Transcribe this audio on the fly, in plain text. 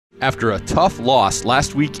After a tough loss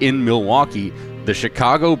last week in Milwaukee, the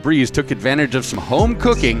Chicago Breeze took advantage of some home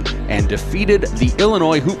cooking and defeated the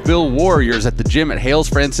Illinois Hoopville Warriors at the gym at Hales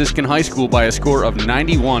Franciscan High School by a score of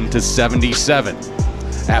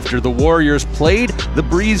 91-77. After the Warriors played the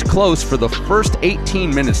Breeze close for the first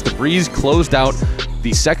 18 minutes, the Breeze closed out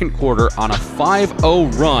the second quarter on a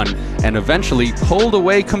 5-0 run and eventually pulled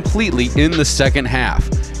away completely in the second half.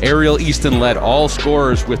 Ariel Easton led all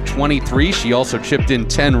scorers with 23. She also chipped in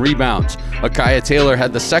 10 rebounds. Akyah Taylor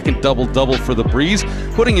had the second double-double for the Breeze,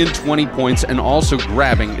 putting in 20 points and also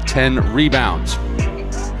grabbing 10 rebounds.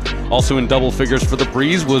 Also in double figures for the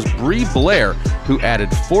Breeze was Bree Blair, who added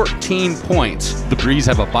 14 points. The Breeze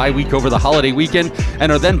have a bye week over the holiday weekend and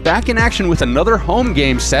are then back in action with another home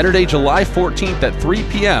game Saturday, July 14th at 3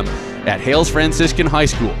 p.m. at Hales Franciscan High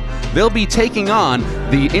School. They'll be taking on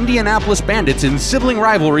the Indianapolis Bandits in Sibling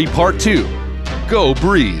Rivalry Part 2. Go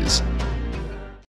Breeze!